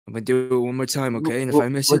I'm gonna do it one more time, okay? And if I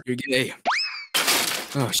miss it, you're gay.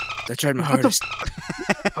 Oh, I tried my hardest.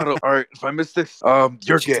 All right, if I miss this,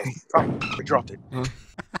 you're gay. Oh, I dropped it. Huh?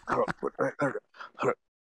 Hold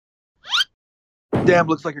on. Damn,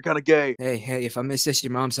 looks like you're kind of gay. Hey, if I miss this,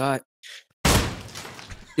 your mom's hot.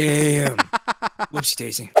 Damn. Whoopsie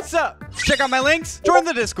daisy. So, check out my links, join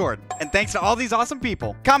the Discord, and thanks to all these awesome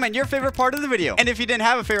people. Comment your favorite part of the video, and if you didn't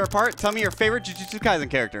have a favorite part, tell me your favorite Jujutsu Kaisen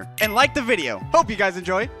character. And like the video. Hope you guys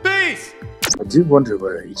enjoy. Peace! I do wonder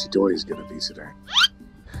where Ichidori is gonna be today.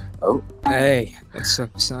 Oh. Hey, what's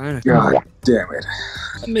up, son? God damn it.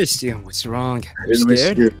 I missed you. What's wrong? I You didn't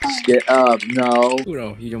scared? miss you. Scared? No.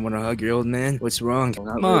 No, you don't want to hug your old man? What's wrong? Not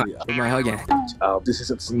Come on, really. where's my hug at? This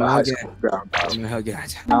isn't My high hug school ground. Where's my hug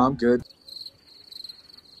at? No, I'm good.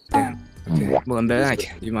 Damn. Okay, well, I'm back. Do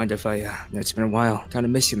you mind if it's been a while. Kind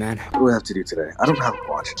of miss you, man. What do I have to do today? I don't have a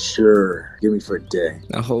watch. Sure. Give me for a day.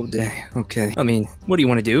 A whole day. Okay. I mean, what do you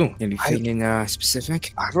want to do? Anything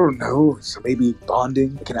specific? I don't know. So maybe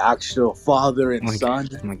bonding, like an actual father and Like- son.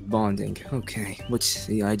 Like bonding. Okay. What's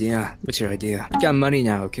the idea? What's your idea? I got money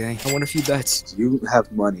now, okay? I want a few bets. You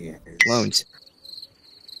have money. Loans.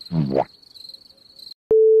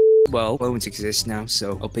 Well, loans exist now,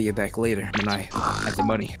 so I'll pay you back later when I have the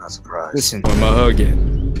money. Not surprised. Listen, where my hug at?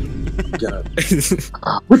 God.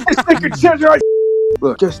 With this sacred treasure,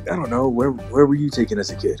 Look, just, I don't know, where were you taken as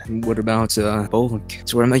a kid? What about bowling?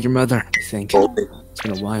 It's where I met your mother, I think. Bowling? It's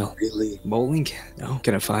been a while. Really? Bowling? No.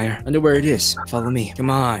 Can I fire? I know where it is. Follow me. Come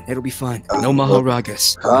on. It'll be fun. No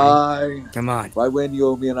Maharagas. Hi. Come on. If I win, you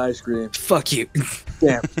owe me an ice cream. Fuck you.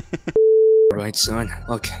 Damn. Alright, son.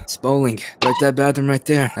 Look, it's bowling. Right that bathroom right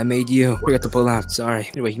there. I made you. We got to pull out. Sorry.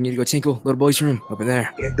 Anyway, you need to go tinkle. Little boy's room. Over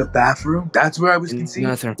there. In the bathroom? That's where I was conceived?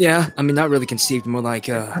 Nothing. Yeah, I mean, not really conceived. More like,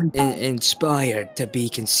 inspired to be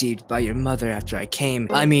conceived by your mother after I came.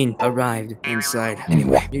 I mean, arrived inside.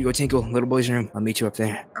 Anyway, you need to go tinkle. Little boy's room. I'll meet you up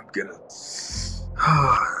there. I'm gonna...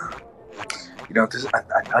 You know,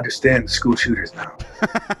 I understand school shooters now.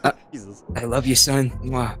 Jesus. I love you, son.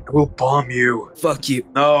 Mwah. I will bomb you. Fuck you.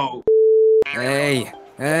 No. Hey.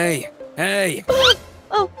 Hi,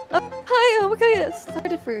 what can I get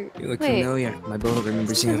started for? You look Wait. familiar. My bullet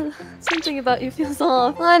remembers you. Something about you feels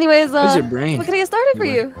off. Well, anyways, How's your brain? what can I get started for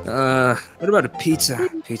you? What about a pizza?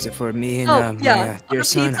 Pizza for me and, Yeah, my dear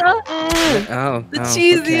son. pizza? Oh, The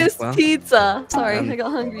okay, cheesiest well, pizza. Sorry, I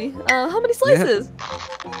got hungry. How many slices?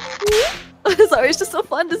 Sorry, it's just so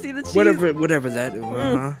fun to see the cheese. whatever that,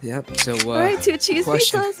 yep. So, Alright, 2 cheese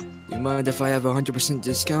question. pizzas. You mind if I have a 100%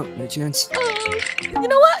 discount, any chance? You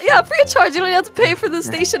know what? Yeah, free of charge. You don't have to pay for the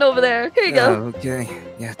station over there. Here you go. Oh, okay.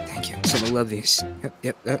 Yeah, thank you. So I love these.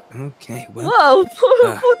 Yep, okay, well. Whoa,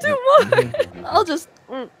 we'll do more. mhm. I'll just.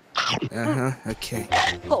 Okay.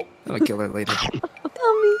 Oh, I'll kill her later. dummy.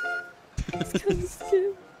 It's 'cause it's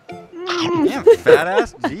cute. Damn, fat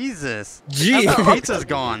ass. Jesus. Gee, How's the pizza's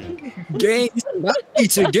gone? gang, not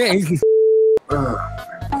pizza gang.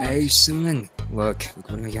 Hey, son. Look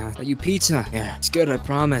what I got. Are you pizza? Yeah, it's good, I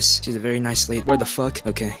promise. She's a very nice lady. Where the fuck?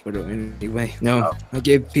 Okay, anyway. No, I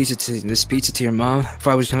gave this pizza to your mom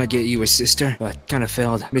before I was gonna get you a sister, but kind of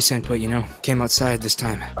failed. Misinput, you know. Came outside this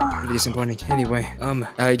time. Pretty disappointing. Anyway,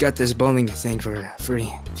 I got this bowling thing for free,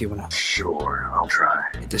 if you wanna. Sure, I'll try.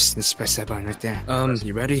 Just press that button right there.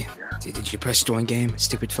 You ready? Did you press join game,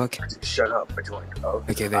 stupid fuck? Shut up, I joined. Oh,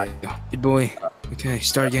 Okay, there you go. Good boy. Okay,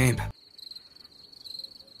 start game.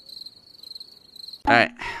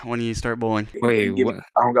 Alright, when do you start bowling? Wait, what?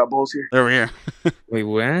 I don't got balls here. Over here. Wait,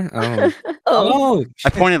 where? Oh. Oh. I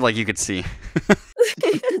pointed like you could see.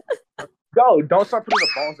 Go, don't start putting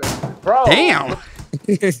the balls in. Bro! Damn!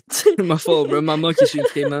 My fault, bro. My monkey shoes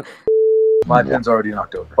came out. My pen's already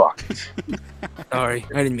knocked over. Fuck. Sorry,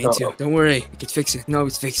 I didn't mean to. Don't worry, I can fix it. No,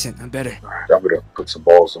 it's fixing. I'm better. Alright, I'm gonna put some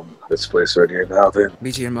balls on this place right here now then.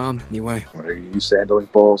 Meet your mom, anyway. What are you handling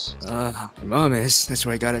balls? Your mom is. That's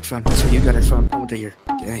where I got it from. That's where you got it from. Oh, you're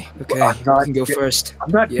gay. Okay, I'm you not can go gay. first. I'm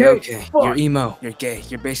not Yeah, gay. okay. Fuck. You're emo. You're gay.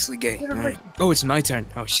 You're basically gay. Alright. Oh, it's my turn.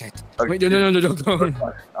 Oh, shit. Okay. Wait, no, don't go.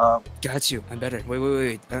 Um, Got you. I'm better.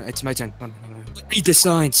 Wait. It's my turn. Read the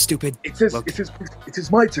sign, stupid. it says, Look. it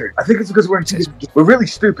says my turn. I think it's because we're really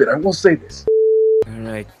stupid. I will say this.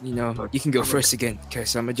 Alright, you know, you can go first again,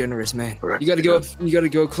 because I'm a generous man. Alright. You gotta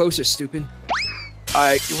go closer, stupid.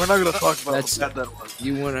 Alright, we're not gonna talk about That's- how bad that was.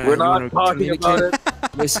 You wanna We're not talking communicate? about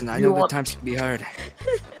it. Listen, I You know that want- times can be hard.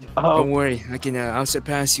 Oh, Don't worry, I'll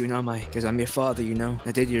surpass you, not because I'm your father, you know?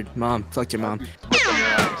 I did your mom. Fuck your mom.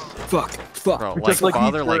 Fuck. Bro, like Just like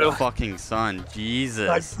father, me, like bro. fucking son.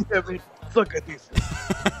 Jesus. Look at this.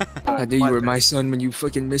 I knew you were my son when you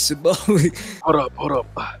fucking missed the ball. Hold up.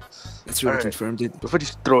 That's really Alright. confirmed it. If I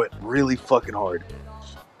just throw it really fucking hard.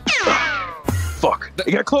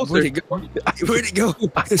 It got closer. Where'd it go? Where'd it go?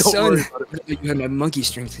 Don't Son, worry about it. you had my monkey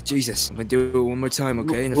strength. Jesus. I'm gonna do it one more time,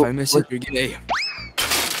 okay? And if I miss it, you're gonna...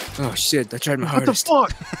 Oh, shit. I tried my What the hardest.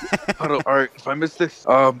 fuck? Alright, if I miss this,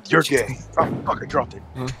 you're gay. Oh, fuck, I dropped it.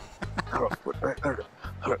 Huh? Hold on, there we go.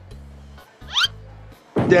 Hold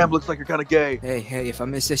on. Damn, looks like you're kind of gay. Hey, if I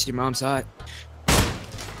miss this, your mom's hot.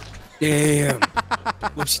 Damn.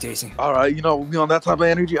 Whoopsie daisy. Alright, you know, we on that type of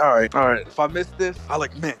energy? Alright. If I miss this, I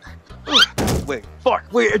like men. Wait,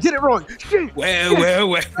 I did it wrong. Shit. Well.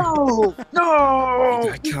 No.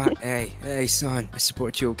 I got... Hey, son. I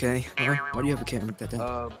support you, okay? Huh? Why do you have a camera like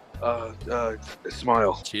that?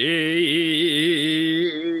 Smile. You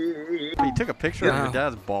took a picture of your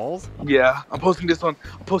dad's balls? Yeah, I'm posting this on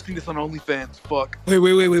OnlyFans. Fuck.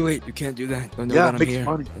 Wait. You can't do that. Don't know that I'm makes here.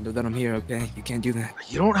 money. Don't know that I'm here, okay? You can't do that.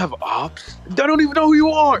 You don't have ops? I don't even know who you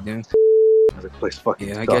are. Yeah. Another place fucking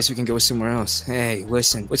Yeah, I sucks. guess we can go somewhere else. Hey,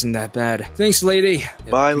 listen, wasn't that bad. Thanks, lady.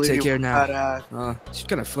 Bye, You lady. Take care now. Badass. She's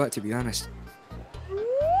kind of flat, to be honest.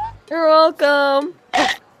 You're welcome.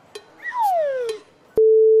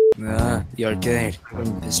 The arcade.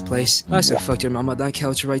 This place. I so fucked your mom on that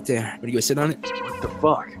couch right there. Would you go sit on it? What the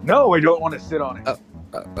fuck? No, I don't want to sit on it.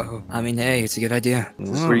 I mean, hey, it's a good idea.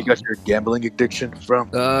 Is this where you got your gambling addiction from?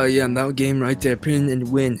 Yeah, that game right there. Pin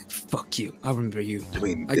and win. Fuck you. I remember you. I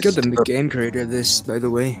mean, I killed the game creator of this, by the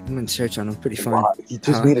way. I'm gonna search on him. Pretty fun. You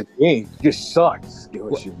just made a game. You just suck.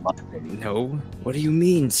 Skill issue, in my opinion. No. What do you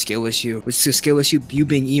mean, skill issue? What's the skill issue? You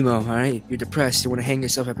being emo, alright? You're depressed. You want to hang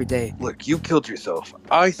yourself every day. Look, you killed yourself.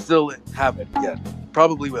 I still haven't yet.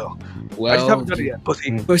 Probably will. I just haven't done it yet.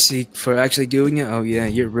 Pussy. Pussy for actually doing it? Oh yeah,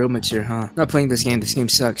 you're real mature, huh? Not playing this game. This game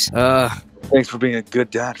sucks. Thanks for being a good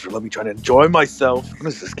dad for letting me try to enjoy myself. What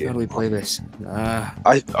is this game? How do we play this?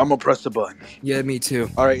 I'm gonna press the button. Yeah, me too.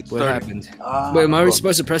 All right, What happened? Wait, Wait, am I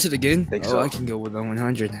supposed to press it again? Think Oh, so. I can go with the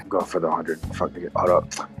 100. Go for the 100. Fuck, hold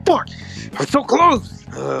up. Fuck! I'm so close!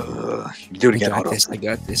 Do it again, hold up. I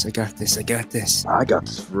got this. I got this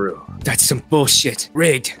for real. That's some bullshit.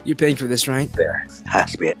 Rigged. You're paying for this, right? There.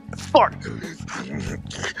 Has to be it. Fuck!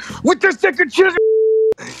 With the second chance!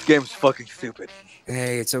 This game's fucking stupid.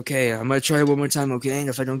 Hey, it's okay. I'm gonna try it one more time, okay? And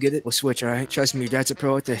if I don't get it, we'll switch, alright? Trust me, your dad's a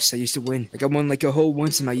pro at this. I used to win. Like, I won like a whole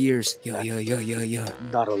once in my years. Yeah.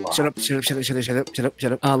 Not a lot. Shut up.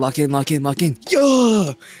 Lock in.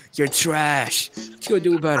 Yeah! You're trash. What you gonna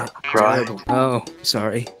do about it? Cry. Terrible. Oh,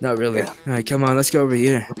 sorry. Not really. Alright, come on, let's go over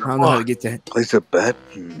here. I don't know how to get that. Place a bet?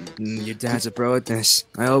 Your dad's a pro at this.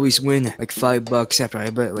 I always win like $5 after I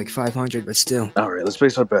bet like 500, but still. Alright, let's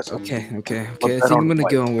place our bets. Okay. I bet think I'm on gonna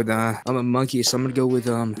white. go with I'm a monkey, so I'm gonna go with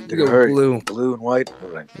Hurry. blue. Blue and white?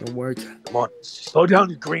 Alright. It'll work. Come on. Slow down,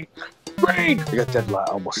 you green. Green! I got dead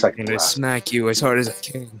last, almost I'm second gonna last. smack you as hard as I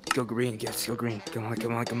can. Go green, Gifts. Go green. Come on. Yeah,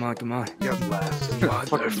 last.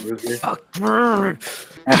 Fucking blue here. Fuck. God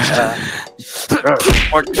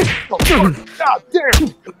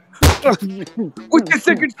damn! With the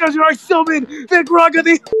second treasure I summon the Groggy!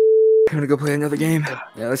 I'm gonna go play another game.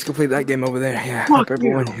 Yeah, let's go play that game over there. Yeah, Fuck hope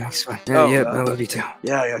everyone. you. Yeah, it's fine. Oh, Yeah, I love you too.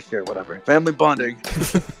 Yeah, sure, whatever. Family bonding.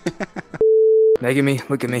 Megumi,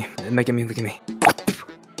 look at me. Megumi, look at me.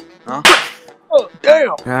 Huh? Oh, damn!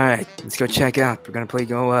 Alright, let's go check out. We're gonna play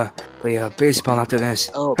baseball after this.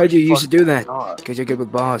 Oh, How'd you used to do that? God. Because you're good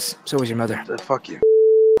with balls. So was your mother. Fuck you.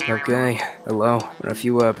 Okay, hello. Want a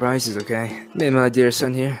few prizes, okay? Hey, my dear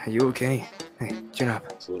son here, are you okay? Hey, turn up.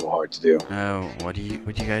 It's a little hard to do. Oh, what do you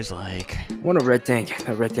guys like? I want a red thing.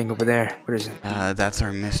 That red thing over there. What is it? That's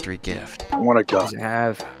our mystery gift. I want a What does gun. it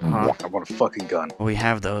have? I want a fucking gun. We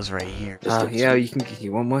have those right here. Yeah,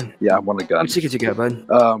 you want one? Yeah, I want a gun. How much tickets you got, bud?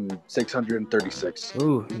 636.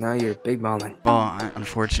 Ooh, now you're big ballin'. Well,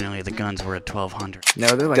 unfortunately, the guns were at 1200.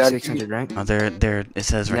 No, they're like Dad, 600, right? Oh, they're. It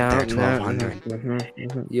says right there 1200.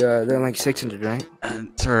 Yeah, they're like 600, right?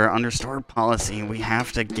 Sir, under store policy, we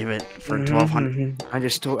have to give it for 1200.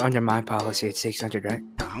 Under my policy, it's 600, right?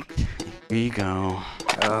 Okay. Here you go.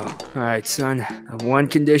 Oh, alright, son. One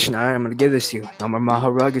condition, alright, I'm gonna give this to you. No more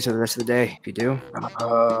Maharugas for the rest of the day. If you do,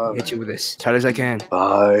 I'll hit you with this as hard as I can.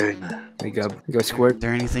 Fine. There you go. You go squirt. Is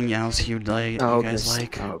there anything else you'd like? You guys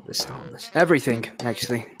like? This. Everything,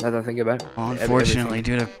 actually. Now that I think about it. Well, unfortunately,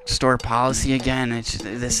 due to store policy again,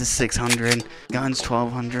 this is 600. Guns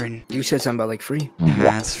 1200. You said something about like free. Yeah,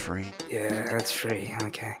 that's free. Yeah, that's free.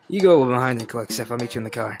 Okay. You go behind and collect stuff. I'll meet you in the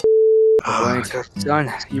car. Oh, Right.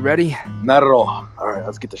 Son, you ready? not at all. Alright,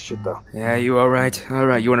 let's get this shit though. Yeah, you alright?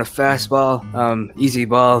 Alright, you want a fastball? Easy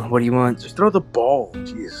ball. What do you want? Just throw the ball.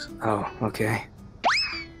 Jeez. Oh, okay.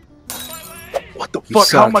 What the You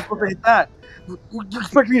fuck? How am I suck. supposed to hit that? You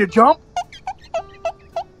expect me to jump?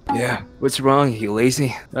 Yeah. What's wrong? You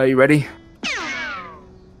lazy? Are you ready?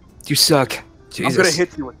 You suck. Jesus. I'm gonna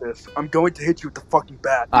hit you with this. I'm going to hit you with the fucking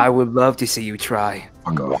bat. I would love to see you try.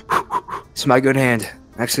 Fuck off. It's my good hand.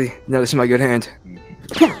 Actually, no, this is my good hand.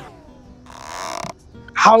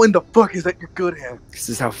 How in the fuck is that your good hand? This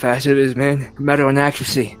is how fast it is, man. No matter on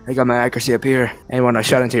accuracy. I got my accuracy up here. And when I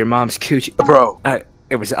shot into your mom's coochie, Bro.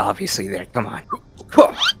 it was obviously there. Come on.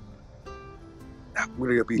 We're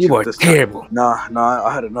gonna beat You you are with this terrible. time. Nah,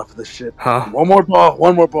 I had enough of this shit. Huh? One more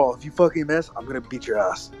ball. If you fucking miss, I'm gonna beat your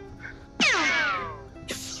ass.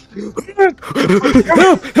 Come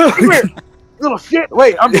here, little shit.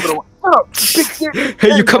 Wait, I'm giving away. Shut up, big shit.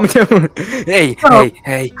 Hey, you coming down? Hey.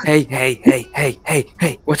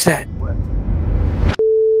 What's that?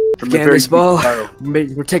 From the Getting very this ball.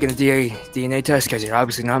 beginning. We're taking a DNA test because you're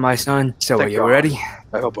obviously not my son. So are Thank you God. ready?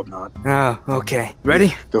 I hope I'm not. Oh, okay.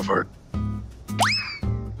 Ready? Go for it.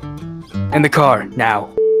 In the car,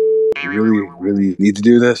 now. You really need to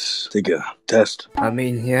do this? Take a test. I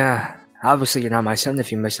mean, yeah. Obviously, you're not my son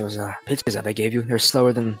if you miss those pictures that I gave you. They're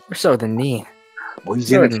slower than me. Well, he's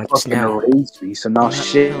Sorry, gonna like fucking now. erase me, so now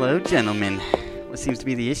shit. Hello, gentlemen. What seems to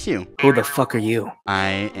be the issue? Who the fuck are you?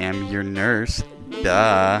 I am your nurse.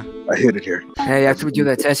 Duh. I hit it here. Hey, after we do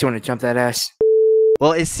that test, you want to jump that ass?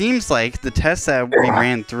 Well, it seems like the test that we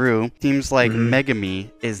ran through seems like Mhm.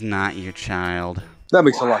 Megumi is not your child. That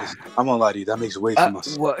makes a lot of sense. I'm gonna lie to you. That makes way too much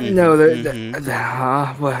sense. What? Mhm, No,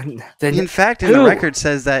 mhm. what? Then, In fact, in the Who? record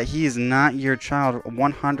says that he is not your child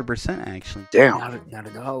 100% actually. Damn. not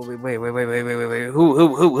at all. Wait.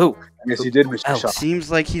 Who? I guess you did miss your Oh. shot. Seems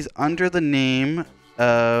like he's under the name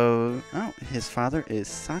of... Oh, his father is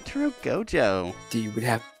Satoru Gojo. Do you would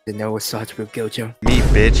have to know what Satoru Gojo? Me,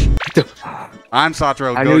 bitch. I'm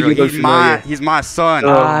Satoru I knew you Gojo. looked He's my son.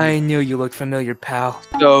 I knew you looked familiar, pal.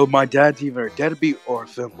 So my dad's either a deadbeat or a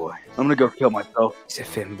femboy. I'm gonna go kill myself. He's a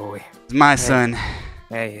fin boy. He's my son.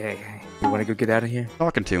 Hey. You want to go get out of here?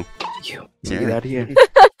 Talking to. You. Yeah. Get out of here.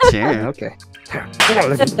 Yeah. Okay.